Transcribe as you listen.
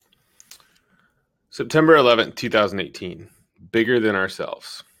September 11th, 2018. Bigger than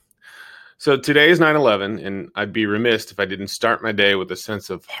ourselves. So today is 9/11, and I'd be remiss if I didn't start my day with a sense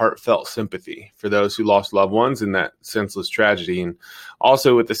of heartfelt sympathy for those who lost loved ones in that senseless tragedy, and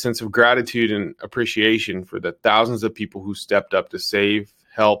also with a sense of gratitude and appreciation for the thousands of people who stepped up to save,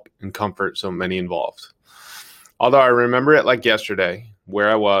 help, and comfort so many involved. Although I remember it like yesterday, where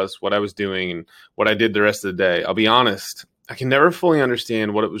I was, what I was doing, and what I did the rest of the day, I'll be honest, I can never fully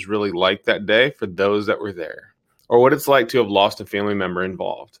understand what it was really like that day for those that were there, or what it's like to have lost a family member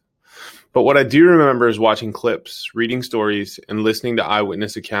involved. But what I do remember is watching clips, reading stories, and listening to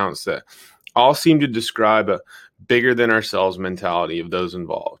eyewitness accounts that all seem to describe a bigger than ourselves mentality of those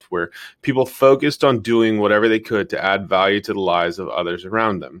involved, where people focused on doing whatever they could to add value to the lives of others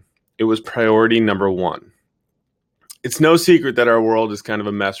around them. It was priority number one. It's no secret that our world is kind of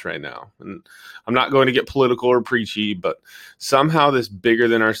a mess right now. And I'm not going to get political or preachy, but somehow this bigger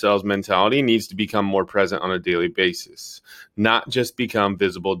than ourselves mentality needs to become more present on a daily basis, not just become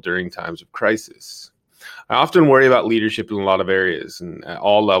visible during times of crisis. I often worry about leadership in a lot of areas and at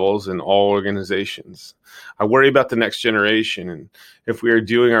all levels and all organizations. I worry about the next generation and if we are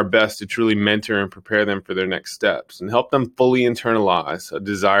doing our best to truly mentor and prepare them for their next steps and help them fully internalize a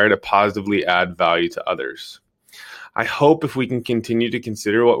desire to positively add value to others. I hope if we can continue to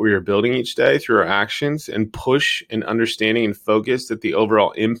consider what we are building each day through our actions and push and understanding and focus that the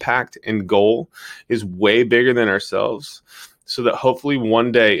overall impact and goal is way bigger than ourselves, so that hopefully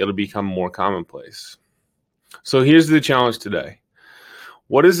one day it'll become more commonplace. So here's the challenge today.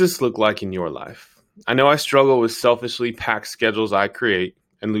 What does this look like in your life? I know I struggle with selfishly packed schedules I create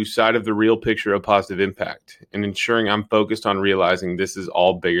and lose sight of the real picture of positive impact and ensuring I'm focused on realizing this is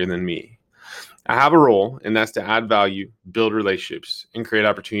all bigger than me. I have a role, and that's to add value, build relationships, and create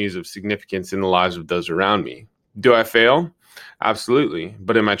opportunities of significance in the lives of those around me. Do I fail? Absolutely.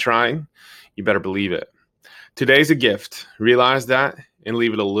 But am I trying? You better believe it. Today's a gift. Realize that and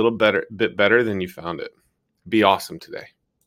leave it a little bit better than you found it. Be awesome today.